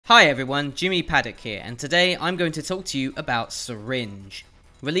Hi everyone, Jimmy Paddock here, and today I'm going to talk to you about Syringe.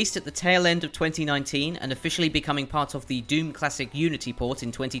 Released at the tail end of 2019 and officially becoming part of the Doom Classic Unity port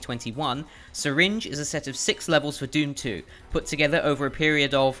in 2021, Syringe is a set of 6 levels for Doom 2, put together over a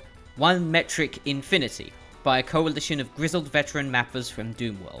period of 1 metric infinity by a coalition of grizzled veteran mappers from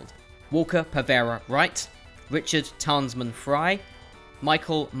Doomworld. Walker Pavera Wright, Richard Tansman Fry,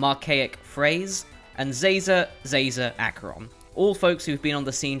 Michael Marchaic Phrase, and Zaza Acheron. All folks who've been on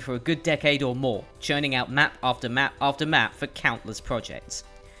the scene for a good decade or more, churning out map after map after map for countless projects.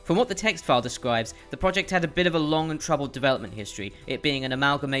 From what the text file describes, the project had a bit of a long and troubled development history, it being an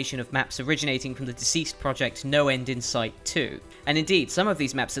amalgamation of maps originating from the deceased project No End in Sight 2. And indeed, some of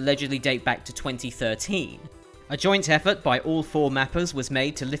these maps allegedly date back to 2013. A joint effort by all 4 mappers was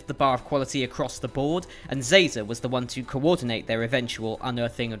made to lift the bar of quality across the board, and Zaza was the one to coordinate their eventual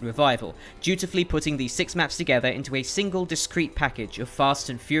unearthing and revival, dutifully putting these 6 maps together into a single discrete package of fast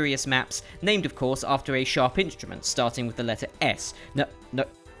and furious maps, named of course after a sharp instrument starting with the letter S.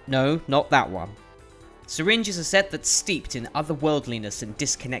 No, not that one. Syringe is a set that's steeped in otherworldliness and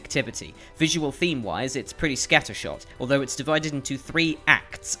disconnectivity. Visual theme-wise, it's pretty scattershot, although it's divided into 3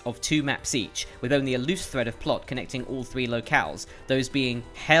 acts of 2 maps each, with only a loose thread of plot connecting all 3 locales, those being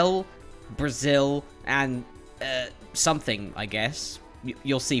Hell, Brazil, and something, I guess.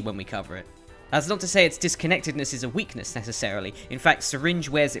 You'll see when we cover it. That's not to say its disconnectedness is a weakness necessarily, in fact Syringe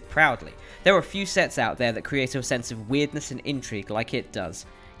wears it proudly. There are a few sets out there that create a sense of weirdness and intrigue like it does.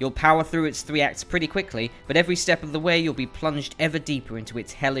 You'll power through its 3 acts pretty quickly, but every step of the way you'll be plunged ever deeper into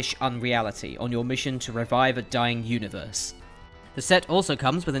its hellish unreality on your mission to revive a dying universe. The set also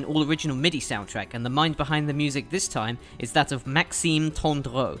comes with an all-original MIDI soundtrack, and the mind behind the music this time is that of Maxime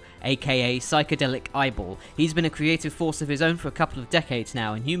Tondreau, aka Psychedelic Eyeball. He's been a creative force of his own for a couple of decades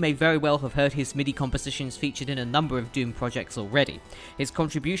now, and you may very well have heard his MIDI compositions featured in a number of Doom projects already. His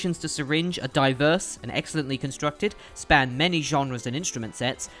contributions to Syringe are diverse and excellently constructed, span many genres and instrument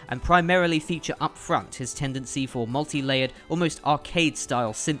sets, and primarily feature up front his tendency for multi-layered, almost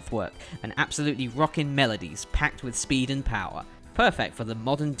arcade-style synth work, and absolutely rockin' melodies packed with speed and power. Perfect for the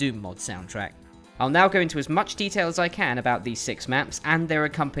modern Doom mod soundtrack. I'll now go into as much detail as I can about these 6 maps and their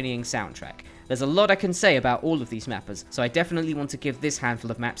accompanying soundtrack. There's a lot I can say about all of these mappers, so I definitely want to give this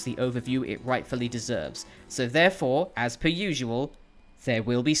handful of maps the overview it rightfully deserves. So therefore, as per usual, there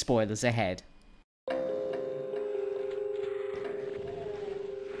will be spoilers ahead.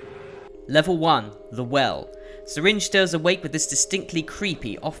 Level 1, The Well. Syringe stirs awake with this distinctly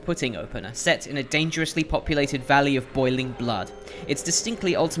creepy, off-putting opener, set in a dangerously populated valley of boiling blood. It's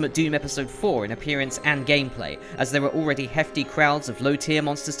distinctly Ultimate Doom Episode 4 in appearance and gameplay, as there are already hefty crowds of low-tier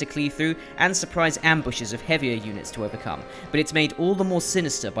monsters to cleave through, and surprise ambushes of heavier units to overcome, but it's made all the more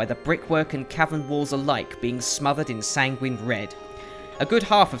sinister by the brickwork and cavern walls alike being smothered in sanguine red. A good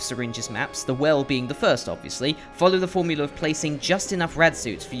half of Syringe's maps, the Well being the first obviously, follow the formula of placing just enough rad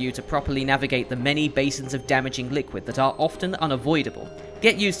suits for you to properly navigate the many basins of damaging liquid that are often unavoidable.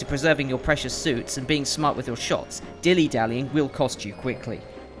 Get used to preserving your precious suits and being smart with your shots, dilly-dallying will cost you quickly.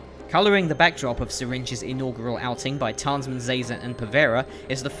 Colouring the backdrop of Syringe's inaugural outing by Tansman, Zaza and Pavera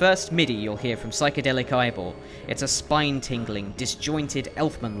is the first MIDI you'll hear from Psychedelic Eyeball. It's a spine-tingling, disjointed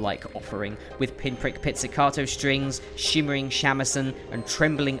Elfman-like offering, with pinprick pizzicato strings, shimmering shamisen, and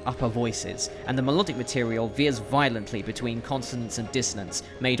trembling upper voices, and the melodic material veers violently between consonance and dissonance,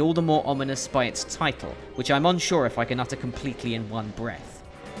 made all the more ominous by its title, which I'm unsure if I can utter completely in one breath.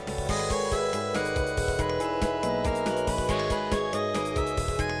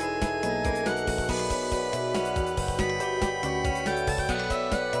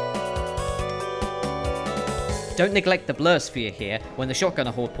 Don't neglect the blur sphere here. When the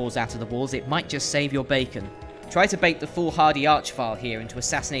shotgunner horde pours out of the walls, it might just save your bacon. Try to bait the foolhardy archvile here into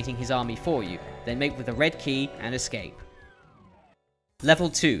assassinating his army for you, then make with the red key and escape. Level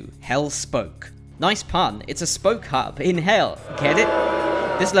 2, Hell Spoke. Nice pun, it's a spoke hub in hell, get it?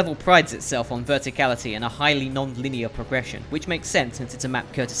 This level prides itself on verticality and a highly non-linear progression, which makes sense since it's a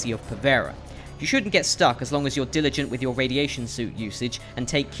map courtesy of Pavera. You shouldn't get stuck as long as you're diligent with your radiation suit usage and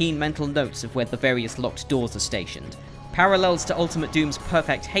take keen mental notes of where the various locked doors are stationed. Parallels to Ultimate Doom's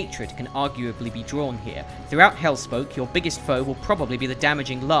perfect hatred can arguably be drawn here. Throughout Hellspoke, your biggest foe will probably be the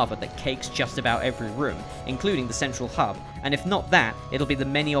damaging lava that cakes just about every room, including the central hub, and if not that, it'll be the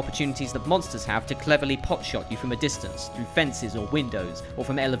many opportunities that monsters have to cleverly potshot you from a distance, through fences or windows, or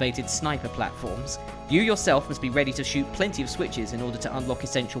from elevated sniper platforms. You yourself must be ready to shoot plenty of switches in order to unlock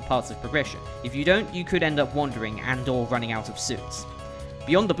essential parts of progression. If you don't, you could end up wandering and/or running out of suits.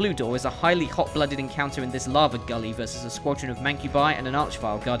 Beyond the blue door is a highly hot-blooded encounter in this lava gully versus a squadron of Mancubi and an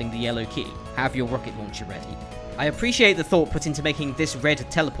archvile guarding the yellow key. Have your rocket launcher ready. I appreciate the thought put into making this red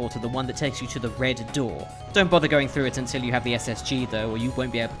teleporter the one that takes you to the red door. Don't bother going through it until you have the SSG though, or you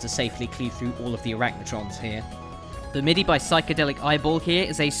won't be able to safely cleave through all of the arachnotrons here. The MIDI by Psychedelic Eyeball here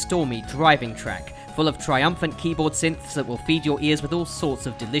is a stormy driving track, full of triumphant keyboard synths that will feed your ears with all sorts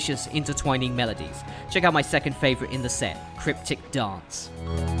of delicious intertwining melodies. Check out my second favourite in the set, Cryptic Dance.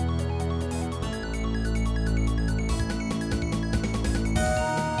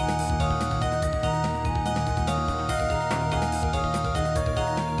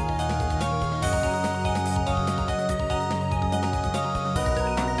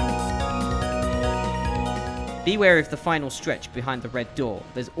 Beware of the final stretch behind the red door,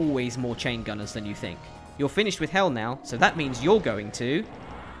 there's always more chain gunners than you think. You're finished with hell now, so that means you're going to...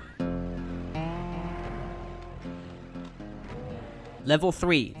 Level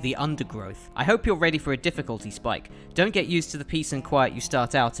 3, the Undergrowth. I hope you're ready for a difficulty spike. Don't get used to the peace and quiet you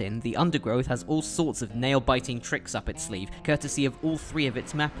start out in. The Undergrowth has all sorts of nail-biting tricks up its sleeve, courtesy of all 3 of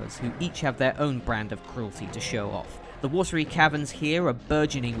its mappers, who each have their own brand of cruelty to show off. The watery caverns here are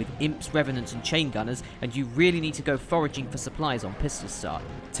burgeoning with imps, revenants and chain gunners, and you really need to go foraging for supplies on pistol start.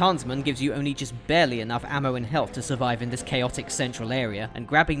 Tarnsman gives you only just barely enough ammo and health to survive in this chaotic central area, and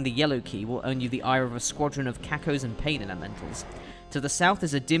grabbing the yellow key will earn you the ire of a squadron of cacos and pain elementals. To the south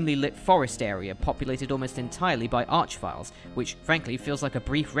is a dimly lit forest area populated almost entirely by archviles, which frankly feels like a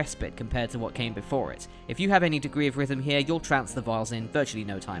brief respite compared to what came before it. If you have any degree of rhythm here, you'll trounce the vials in virtually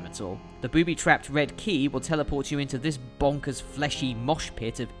no time at all. The booby-trapped red key will teleport you into this bonkers fleshy mosh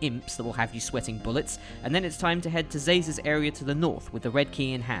pit of imps that will have you sweating bullets, and then it's time to head to Zaze's area to the north with the red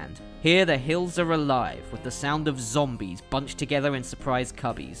key in hand. Here the hills are alive, with the sound of zombies bunched together in surprise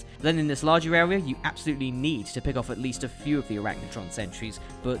cubbies. Then in this larger area, you absolutely need to pick off at least a few of the arachnotron sentries,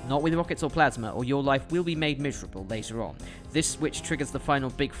 but not with rockets or plasma, or your life will be made miserable later on. This switch triggers the final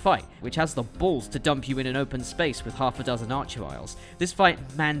big fight, which has the balls to dump you in an open space with half a dozen archviles. This fight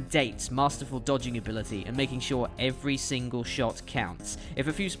mandates masterful dodging ability and making sure every single shot counts. If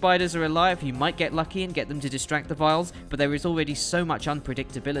a few spiders are alive, you might get lucky and get them to distract the vials, but there is already so much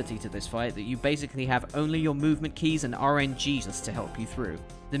unpredictability to this fight that you basically have only your movement keys and RNG just to help you through.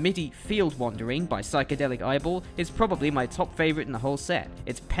 The MIDI Field Wandering by Psychedelic Eyeball is probably my top favourite in the whole set.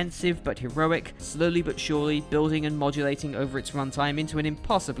 It's pensive but heroic, slowly but surely building and modulating over its runtime into an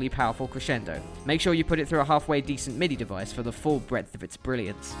impossibly powerful crescendo. Make sure you put it through a halfway decent MIDI device for the full breadth of its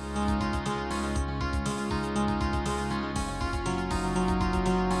brilliance.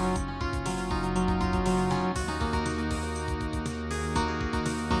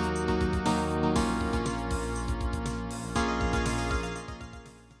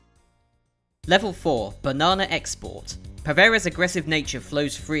 Level 4, Banana Export. Pavera's aggressive nature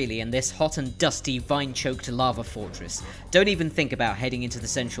flows freely in this hot and dusty, vine-choked lava fortress. Don't even think about heading into the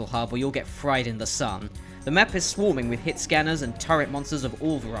central hub or you'll get fried in the sun. The map is swarming with hit scanners and turret monsters of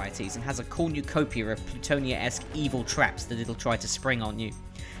all varieties and has a cornucopia of Plutonia-esque evil traps that it'll try to spring on you.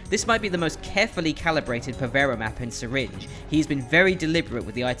 This might be the most carefully calibrated Pavera map in Syringe. He's been very deliberate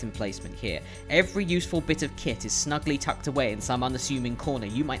with the item placement here. Every useful bit of kit is snugly tucked away in some unassuming corner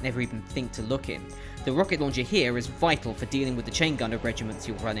you might never even think to look in. The rocket launcher here is vital for dealing with the chain gunner regiments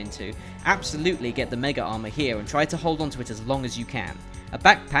you'll run into. Absolutely get the mega armor here and try to hold onto it as long as you can. A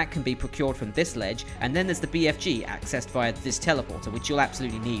backpack can be procured from this ledge, and then there's the BFG accessed via this teleporter, which you'll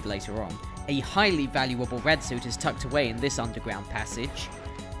absolutely need later on. A highly valuable red suit is tucked away in this underground passage.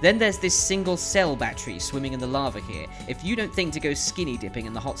 Then there's this single cell battery swimming in the lava here. If you don't think to go skinny dipping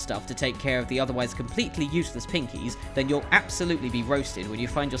in the hot stuff to take care of the otherwise completely useless pinkies, then you'll absolutely be roasted when you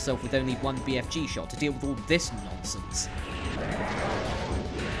find yourself with only one BFG shot to deal with all this nonsense.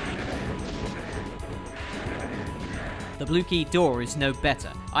 The blue key door is no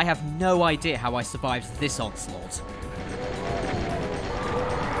better. I have no idea how I survived this onslaught.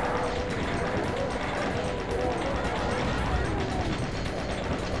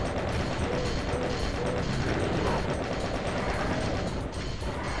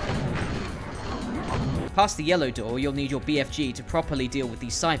 Past the yellow door, you'll need your BFG to properly deal with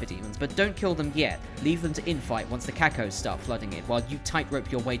these cyber demons, but don't kill them yet. Leave them to infight once the cacos start flooding it, while you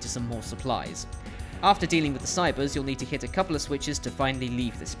tightrope your way to some more supplies. After dealing with the cybers, you'll need to hit a couple of switches to finally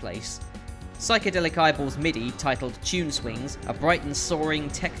leave this place. Psychedelic Eyeball's MIDI, titled Tune Swings, a bright and soaring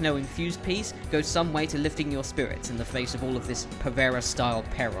techno-infused piece, goes some way to lifting your spirits in the face of all of this Pavera-style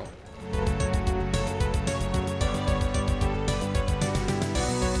peril.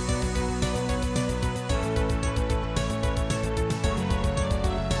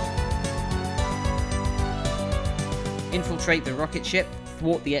 Infiltrate the rocket ship,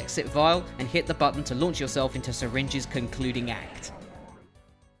 thwart the exit vial, and hit the button to launch yourself into Syringe's concluding act.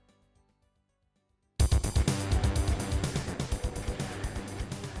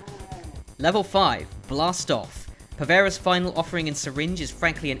 Level 5, Blast Off. Pavera's final offering in Syringe is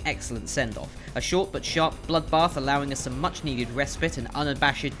frankly an excellent send-off. A short but sharp bloodbath allowing us some much needed respite and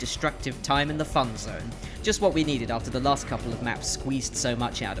unabashed destructive time in the fun zone. Just what we needed after the last couple of maps squeezed so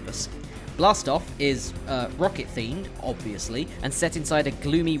much out of us. Blast Off is rocket themed, obviously, and set inside a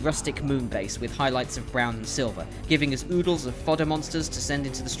gloomy rustic moon base with highlights of brown and silver, giving us oodles of fodder monsters to send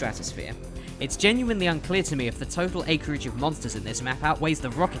into the stratosphere. It's genuinely unclear to me if the total acreage of monsters in this map outweighs the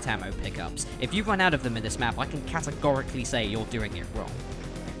rocket ammo pickups. If you run out of them in this map, I can categorically say you're doing it wrong.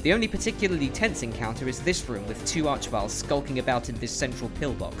 The only particularly tense encounter is this room with 2 Archviles skulking about in this central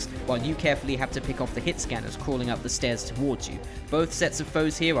pillbox, while you carefully have to pick off the hit scanners crawling up the stairs towards you. Both sets of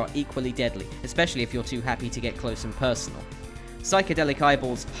foes here are equally deadly, especially if you're too happy to get close and personal. Psychedelic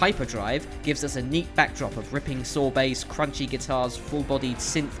Eyeball's Hyperdrive gives us a neat backdrop of ripping saw bass, crunchy guitars, full-bodied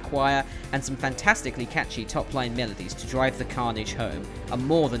synth choir, and some fantastically catchy top-line melodies to drive the carnage home. A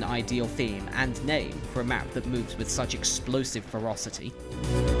more than ideal theme and name for a map that moves with such explosive ferocity.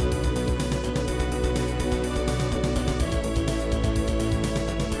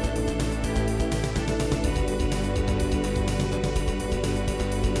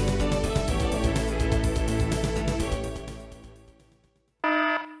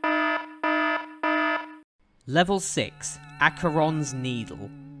 Level 6, Acheron's Needle.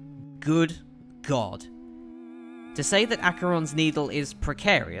 Good God. To say that Acheron's Needle is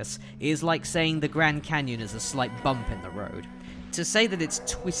precarious is like saying the Grand Canyon is a slight bump in the road. To say that it's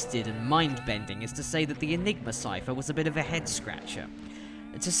twisted and mind-bending is to say that the Enigma cipher was a bit of a head-scratcher.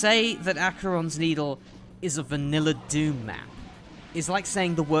 To say that Acheron's Needle is a vanilla Doom map is like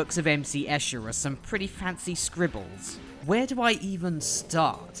saying the works of MC Escher are some pretty fancy scribbles. Where do I even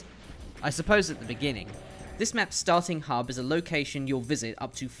start? I suppose at the beginning. This map's starting hub is a location you'll visit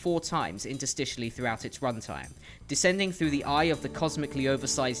up to 4 times interstitially throughout its runtime. Descending through the eye of the cosmically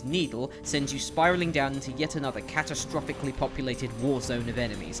oversized needle sends you spiraling down into yet another catastrophically populated war zone of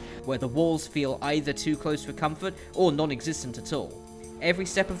enemies, where the walls feel either too close for comfort or non-existent at all. Every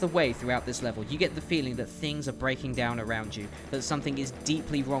step of the way throughout this level, you get the feeling that things are breaking down around you, that something is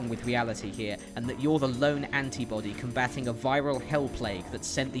deeply wrong with reality here, and that you're the lone antibody combating a viral hell plague that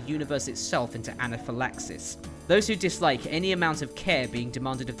sent the universe itself into anaphylaxis. Those who dislike any amount of care being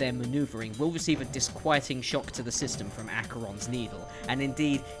demanded of their maneuvering will receive a disquieting shock to the system from Acheron's Needle, and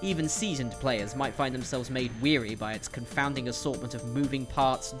indeed, even seasoned players might find themselves made weary by its confounding assortment of moving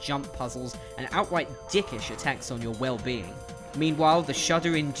parts, jump puzzles, and outright dickish attacks on your well-being. Meanwhile, the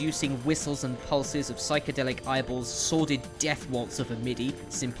shudder-inducing whistles and pulses of Psychedelic Eyeball's sordid death waltz of a MIDI,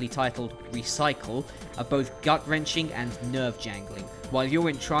 simply titled Recycle, are both gut-wrenching and nerve-jangling. While you're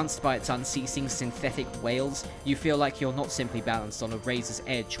entranced by its unceasing synthetic wails, you feel like you're not simply balanced on a razor's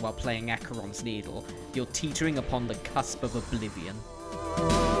edge while playing Acheron's Needle, you're teetering upon the cusp of oblivion.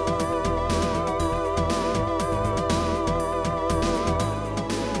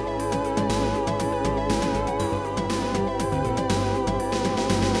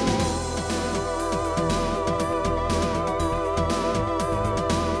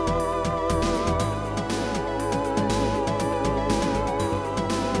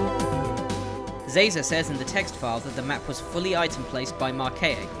 Zaza says in the text file that the map was fully item placed by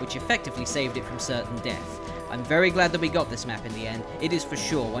Marchaic, which effectively saved it from certain death. I'm very glad that we got this map in the end. It is for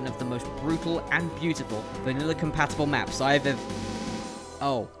sure one of the most brutal and beautiful vanilla compatible maps I've ever...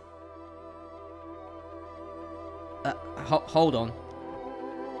 Oh. Hold on.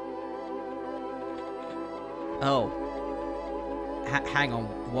 Oh. Hang on,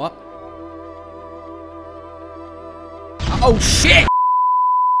 what? Oh shit!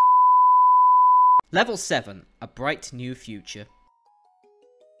 Level 7, A Bright New Future.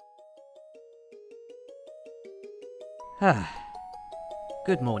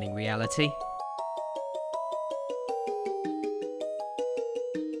 Good morning, reality.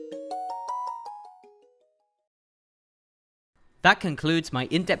 That concludes my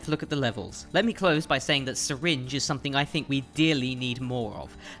in-depth look at the levels. Let me close by saying that Syringe is something I think we dearly need more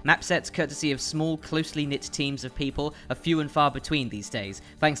of. Map sets courtesy of small, closely knit teams of people are few and far between these days,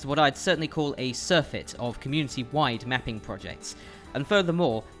 thanks to what I'd certainly call a surfeit of community-wide mapping projects. And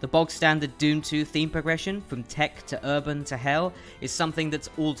furthermore, the bog-standard Doom 2 theme progression, from tech to urban to hell, is something that's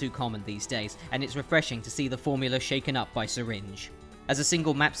all too common these days, and it's refreshing to see the formula shaken up by Syringe. As a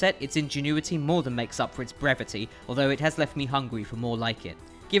single map set, its ingenuity more than makes up for its brevity, although it has left me hungry for more like it.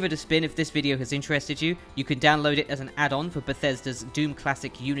 Give it a spin if this video has interested you. You can download it as an add-on for Bethesda's Doom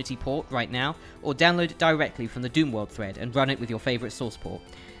Classic Unity port right now, or download it directly from the Doomworld thread and run it with your favourite source port.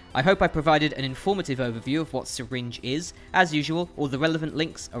 I hope I provided an informative overview of what Syringe is. As usual, all the relevant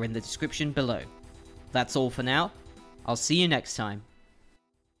links are in the description below. That's all for now. I'll see you next time.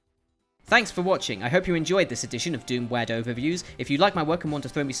 Thanks for watching. I hope you enjoyed this edition of Doom WAD Overviews. If you like my work and want to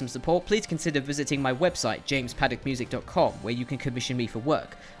throw me some support, please consider visiting my website, jamespaddockmusic.com, where you can commission me for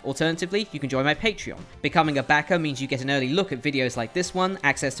work. Alternatively, you can join my Patreon. Becoming a backer means you get an early look at videos like this one,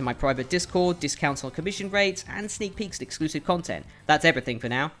 access to my private Discord, discounts on commission rates, and sneak peeks at exclusive content. That's everything for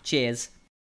now. Cheers.